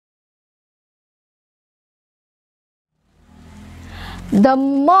The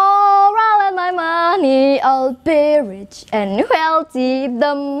more I lend my money, I'll be rich and wealthy.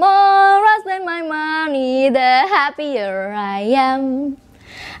 The more I spend my money, the happier I am.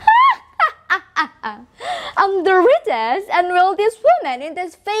 I'm the richest and wealthiest woman in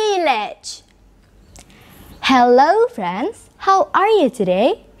this village. Hello friends, how are you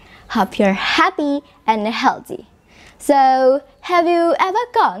today? Hope you're happy and healthy. So, have you ever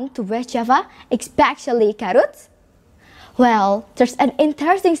gone to West Java, especially Garut? Well, there's an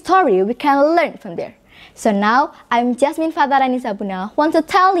interesting story we can learn from there. So now, I'm Jasmine Shabuna, want to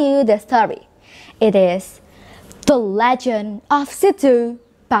tell you the story. It is the legend of Situ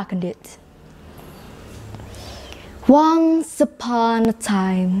Bagendit. Once upon a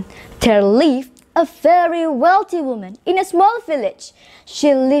time, there lived a very wealthy woman in a small village.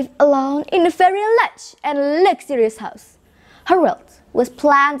 She lived alone in a very large and luxurious house. Her wealth was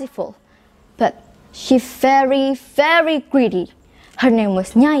plentiful, but she very greedy. Her name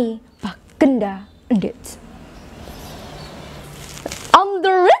was Nyai Bagendit. I'm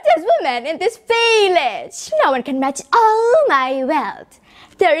the richest woman in this village. No one can match all my wealth.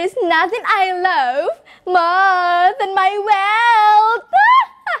 There is nothing I love more than my wealth.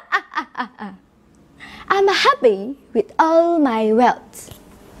 I'm happy with all my wealth.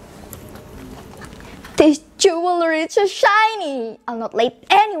 This jewelry is so shiny. I'll not let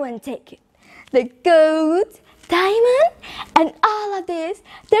anyone take it. The gold, diamond, and all of this,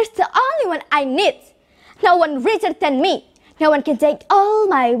 there's the only one I need. No one richer than me. No one can take all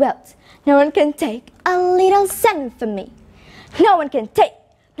my wealth. No one can take a little cent from me. No one can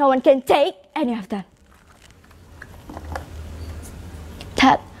take any of them.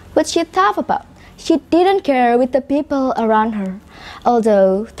 That's what she thought about. She didn't care with the people around her,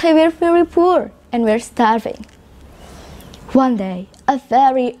 although they were very poor and were starving. One day, a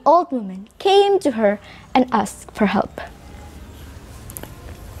very old woman came to her and asked for help.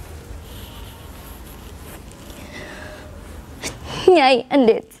 Nyai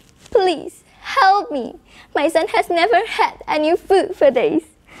Bagendit, please help me. My son has never had any food for days.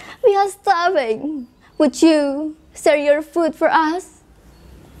 We are starving. Would you share your food for us?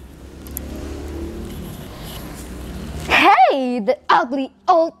 Hey, the ugly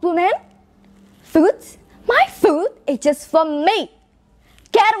old woman! Food? My food is just for me.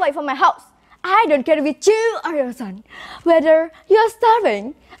 Get away from my house. I don't care with you or your son. Whether you're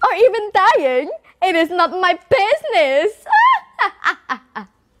starving or even dying, it is not my business.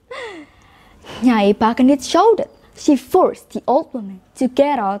 Nyai Bagendit shouted. She forced the old woman to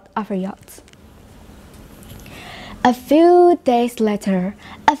get out of her yacht. A few days later,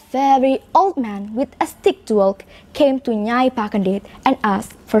 a very old man with a stick to walk came to Nyai Bagendit and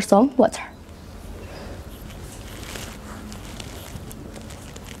asked for some water.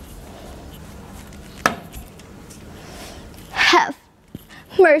 Have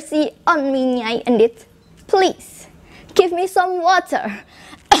mercy on me, Nyai Bagendit. Please, give me some water.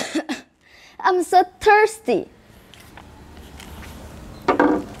 I'm so thirsty.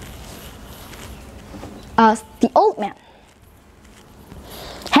 Asked the old man.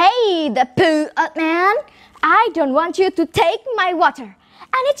 Hey, the poor old man, I don't want you to take my water.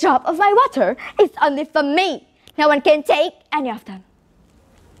 Any drop of my water is only for me. No one can take any of them.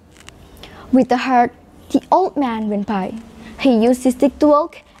 With the heart, the old man went by. He used his stick to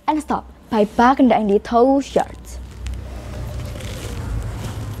walk and stopped by Bagendit's house yard.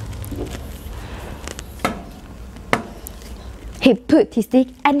 He put his stick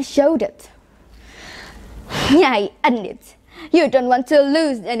and showed it. Nyai Bagendit, you don't want to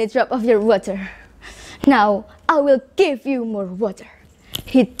lose any drop of your water. Now I will give you more water.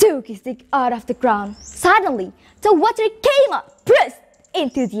 He took his stick out of the ground. Suddenly, the water came up, pressed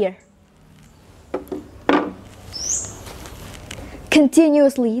into the air.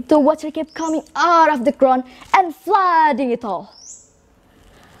 Continuously, the water kept coming out of the ground and flooding it all.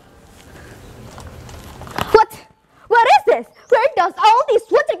 What is this? Where does all this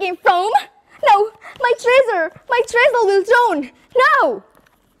water came from? No, my treasure will drown. No!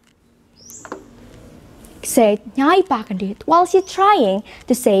 Said Nyai Bagendit while she trying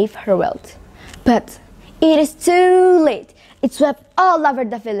to save her wealth. But it is too late. It swept all over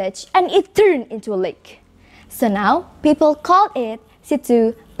the village and it turned into a lake. So now people call it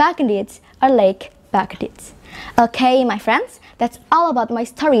Situ Bagendit or Lake Bagendit. Okay, my friends, that's all about my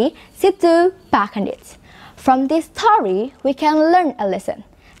story, Situ Bagendit. From this story, we can learn a lesson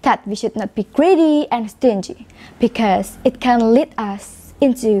that we should not be greedy and stingy because it can lead us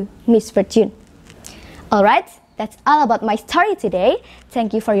into misfortune. Alright, that's all about my story today.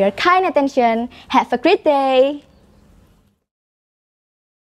 Thank you for your kind attention. Have a great day.